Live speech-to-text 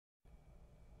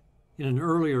In an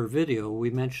earlier video, we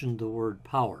mentioned the word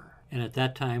power, and at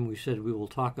that time we said we will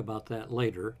talk about that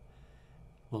later.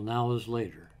 Well, now is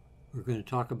later. We're going to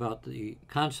talk about the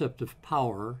concept of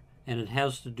power, and it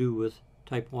has to do with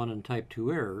type 1 and type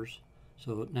 2 errors,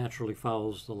 so it naturally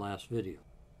follows the last video.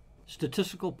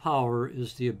 Statistical power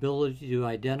is the ability to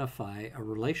identify a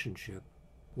relationship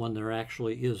when there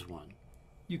actually is one.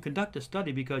 You conduct a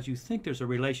study because you think there's a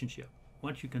relationship.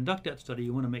 Once you conduct that study,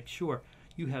 you want to make sure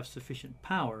you have sufficient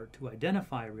power to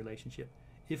identify a relationship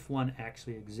if one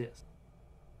actually exists.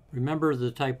 Remember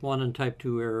the type 1 and type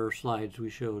 2 error slides we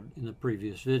showed in the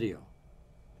previous video.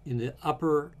 In the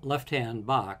upper left-hand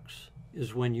box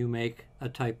is when you make a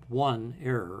type 1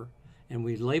 error, and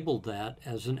we labeled that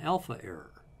as an alpha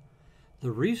error.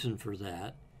 The reason for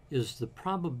that is the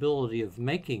probability of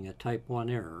making a type 1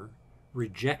 error,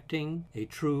 rejecting a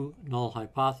true null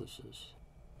hypothesis,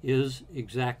 is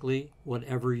exactly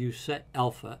whatever you set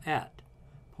alpha at,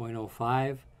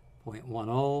 0.05,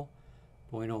 0.10,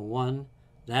 0.01.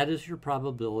 That is your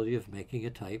probability of making a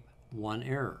type 1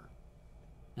 error.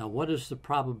 Now, what is the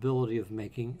probability of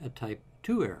making a type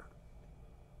 2 error?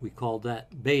 We called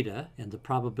that beta, and the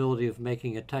probability of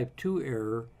making a type 2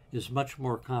 error is much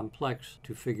more complex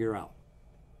to figure out.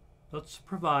 Let's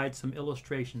provide some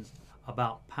illustrations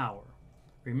about power.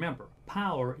 Remember,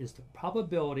 power is the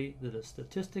probability that a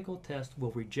statistical test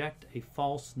will reject a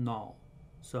false null.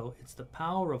 So it's the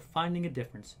power of finding a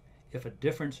difference if a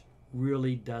difference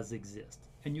really does exist.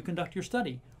 And you conduct your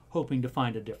study hoping to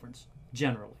find a difference,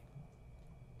 generally.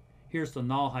 Here's the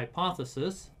null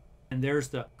hypothesis, and there's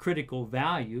the critical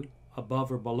value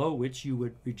above or below which you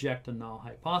would reject a null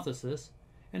hypothesis.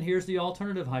 And here's the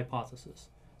alternative hypothesis.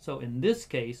 So in this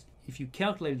case, if you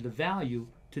calculated the value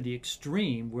to the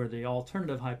extreme where the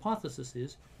alternative hypothesis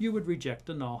is, you would reject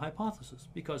the null hypothesis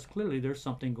because clearly there's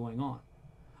something going on.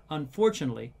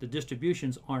 Unfortunately, the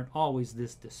distributions aren't always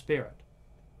this disparate.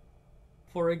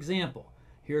 For example,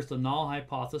 here's the null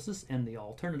hypothesis and the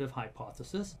alternative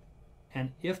hypothesis.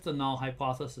 And if the null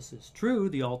hypothesis is true,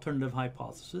 the alternative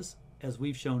hypothesis, as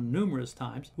we've shown numerous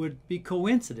times, would be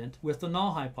coincident with the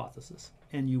null hypothesis,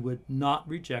 and you would not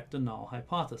reject the null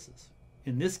hypothesis.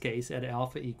 In this case, at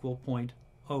alpha equal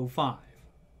 0.05.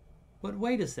 But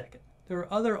wait a second, there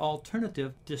are other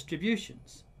alternative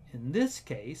distributions. In this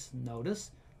case,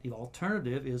 notice the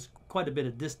alternative is quite a bit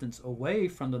of distance away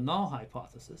from the null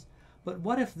hypothesis. But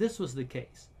what if this was the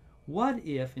case? What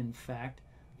if, in fact,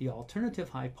 the alternative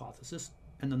hypothesis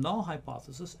and the null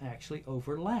hypothesis actually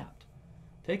overlapped?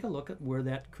 Take a look at where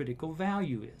that critical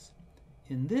value is.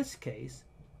 In this case,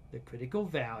 the critical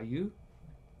value,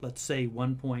 let's say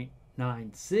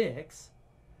 1.96,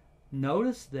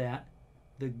 notice that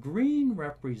the green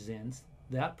represents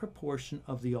that proportion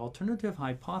of the alternative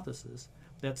hypothesis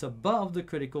that's above the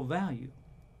critical value.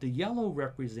 The yellow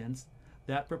represents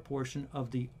that proportion of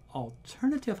the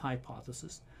alternative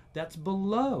hypothesis that's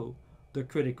below the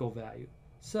critical value.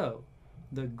 So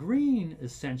the green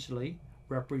essentially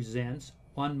represents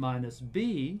 1 minus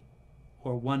b,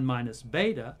 or 1 minus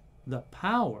beta, the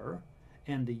power,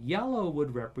 and the yellow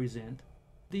would represent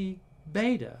the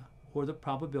beta, or the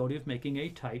probability of making a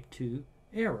type 2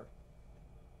 error.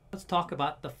 Let's talk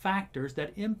about the factors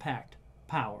that impact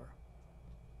power.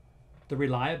 The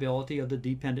reliability of the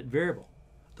dependent variable.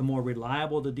 The more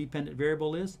reliable the dependent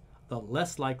variable is, the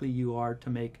less likely you are to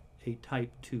make a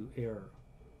type 2 error.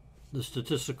 The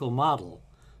statistical model.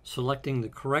 Selecting the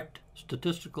correct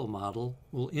statistical model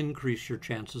will increase your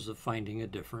chances of finding a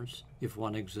difference if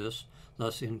one exists,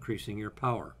 thus increasing your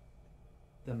power.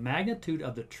 The magnitude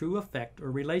of the true effect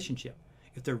or relationship.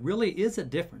 If there really is a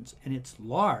difference and it's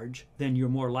large, then you're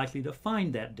more likely to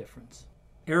find that difference.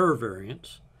 Error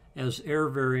variance. As error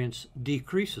variance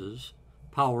decreases,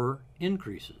 power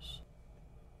increases.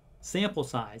 Sample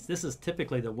size. This is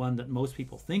typically the one that most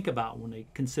people think about when they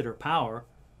consider power.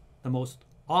 The most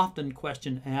often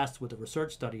question asked with a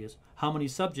research study is, how many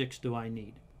subjects do I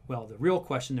need? Well, the real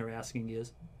question they're asking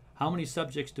is, how many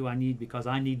subjects do I need because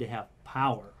I need to have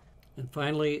power? And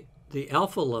finally, the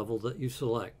alpha level that you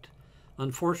select.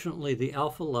 Unfortunately, the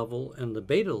alpha level and the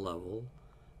beta level,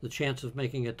 the chance of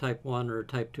making a type 1 or a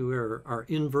type 2 error, are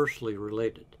inversely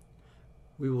related.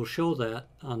 We will show that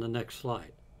on the next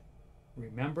slide.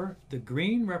 Remember, the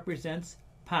green represents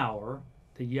power,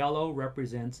 the yellow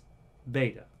represents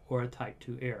beta, or a type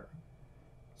 2 error.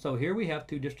 So here we have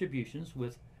two distributions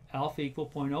with alpha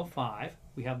equal 0.05.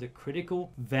 We have the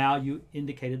critical value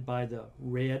indicated by the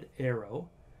red arrow.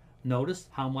 Notice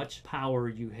how much power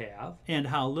you have and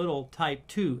how little type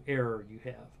 2 error you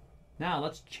have. Now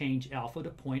let's change alpha to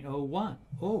 0.01.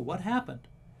 Oh, what happened?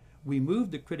 We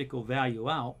moved the critical value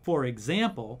out. For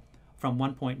example, from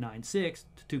 1.96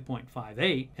 to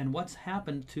 2.58, and what's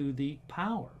happened to the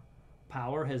power?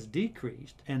 Power has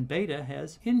decreased and beta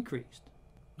has increased.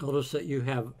 Notice that you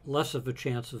have less of a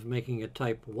chance of making a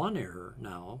type 1 error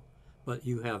now, but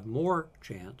you have more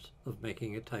chance of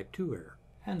making a type 2 error.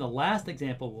 And the last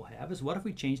example we'll have is what if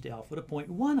we changed alpha to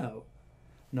 0.10?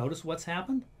 Notice what's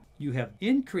happened? You have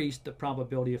increased the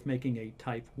probability of making a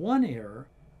type 1 error,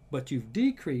 but you've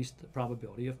decreased the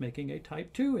probability of making a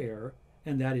type 2 error,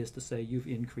 and that is to say you've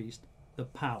increased the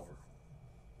power.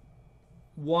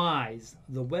 WISE,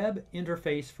 the Web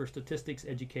Interface for Statistics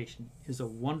Education, is a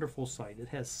wonderful site. It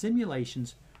has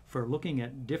simulations for looking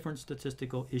at different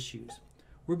statistical issues.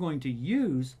 We're going to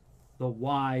use the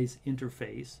WISE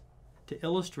interface to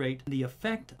illustrate the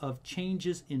effect of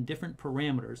changes in different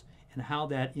parameters and how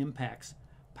that impacts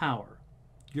power.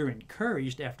 You're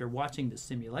encouraged after watching the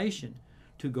simulation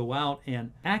to go out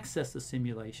and access the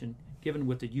simulation given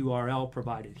with the URL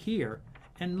provided here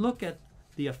and look at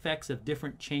the effects of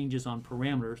different changes on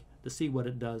parameters to see what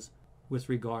it does with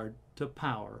regard to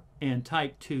power and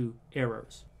type 2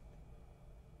 errors.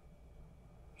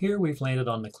 Here we've landed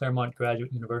on the Claremont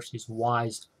Graduate University's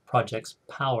WISE project's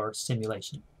power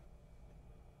simulation.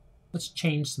 Let's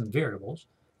change some variables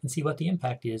and see what the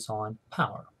impact is on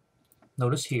power.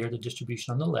 Notice here the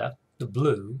distribution on the left, the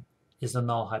blue, is the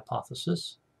null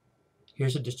hypothesis.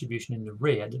 Here's a distribution in the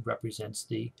red that represents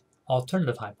the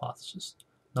alternative hypothesis.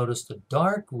 Notice the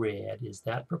dark red is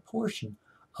that proportion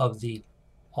of the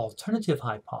alternative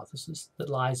hypothesis that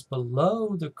lies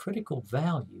below the critical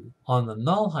value on the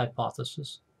null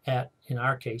hypothesis at, in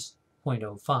our case,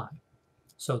 0.05.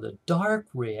 So the dark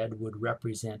red would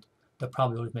represent the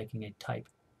probability of making a type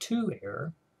 2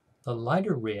 error. The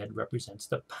lighter red represents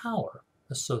the power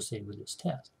associated with this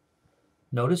test.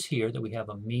 Notice here that we have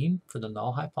a mean for the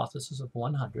null hypothesis of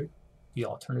 100. The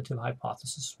alternative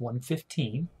hypothesis is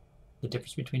 115. The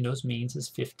difference between those means is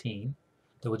 15.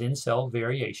 The within cell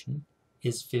variation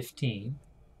is 15.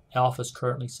 Alpha is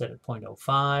currently set at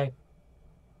 0.05.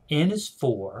 N is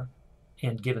 4.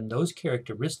 And given those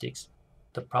characteristics,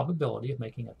 the probability of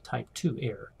making a type 2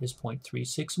 error is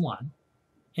 0.361.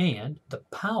 And the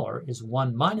power is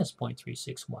 1 minus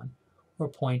 0.361, or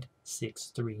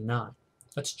 0.639.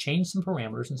 Let's change some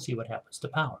parameters and see what happens to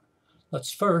power.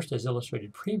 Let's first, as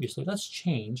illustrated previously, let's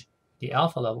change the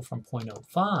alpha level from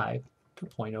 0.05 to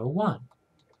 0.01.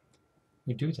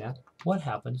 We do that, what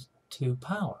happens to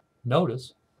power?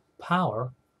 Notice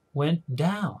power went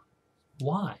down.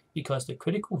 Why? Because the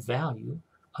critical value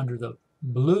under the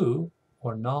blue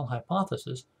or null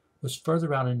hypothesis was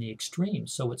further out in the extreme,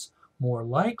 so it's more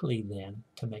likely then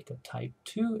to make a type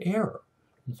 2 error.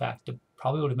 In fact, the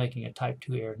probability of making a type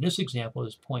 2 error in this example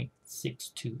is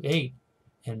 0.628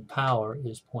 and power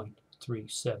is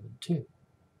 0.372.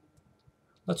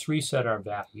 Let's reset our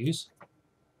values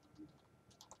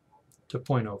to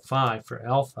 0.05 for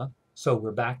alpha, so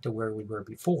we're back to where we were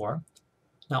before.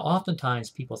 Now, oftentimes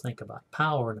people think about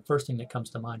power, and the first thing that comes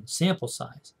to mind is sample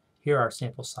size. Here our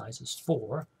sample size is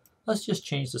 4. Let's just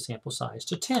change the sample size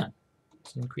to 10.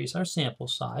 Let's increase our sample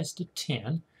size to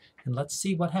 10, and let's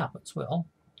see what happens. Well,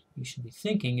 you should be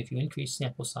thinking if you increase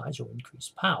sample size, you'll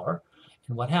increase power.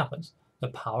 And what happens? The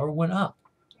power went up.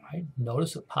 Right?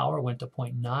 Notice that power went to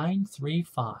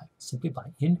 0.935 simply by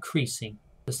increasing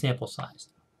the sample size.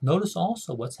 Notice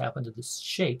also what's happened to the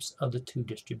shapes of the two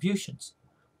distributions.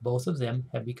 Both of them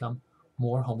have become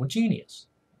more homogeneous.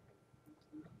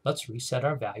 Let's reset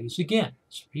our values again.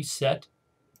 Let's reset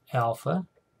alpha.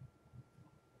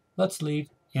 Let's leave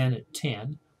n at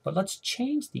 10, but let's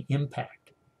change the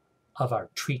impact of our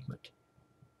treatment,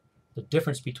 the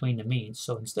difference between the means.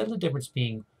 So instead of the difference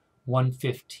being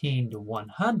 115 to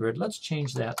 100, let's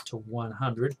change that to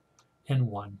 100 and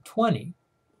 120.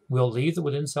 We'll leave the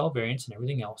within cell variance and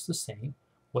everything else the same.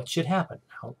 What should happen?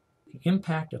 Now, the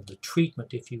impact of the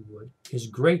treatment, if you would, is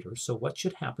greater, so what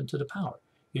should happen to the power?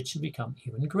 It should become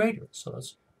even greater. So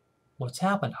that's what's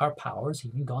happened. Our power has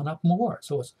even gone up more.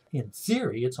 So it's, in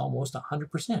theory, it's almost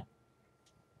 100%.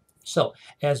 So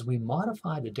as we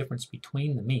modify the difference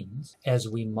between the means, as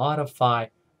we modify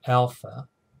alpha,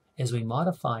 as we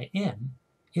modify n,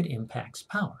 it impacts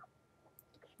power.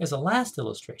 As a last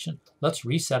illustration, let's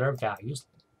reset our values.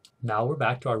 Now we're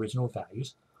back to our original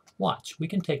values. Watch, we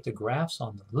can take the graphs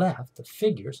on the left, the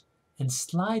figures, and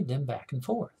slide them back and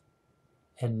forth.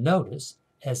 And notice,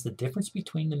 as the difference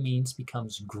between the means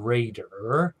becomes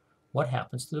greater, what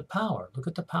happens to the power? Look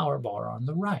at the power bar on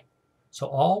the right. So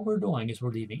all we're doing is we're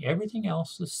leaving everything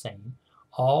else the same.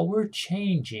 All we're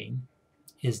changing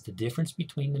is the difference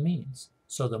between the means.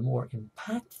 So the more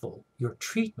impactful your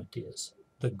treatment is,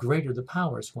 the greater the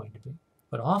power is going to be.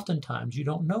 But oftentimes you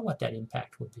don't know what that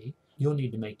impact will be you'll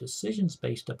need to make decisions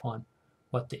based upon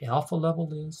what the alpha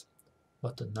level is,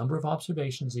 what the number of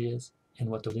observations is, and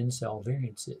what the in-cell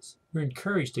variance is. You're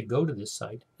encouraged to go to this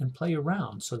site and play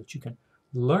around so that you can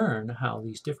learn how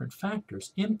these different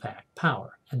factors impact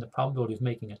power and the probability of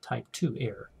making a type 2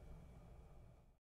 error.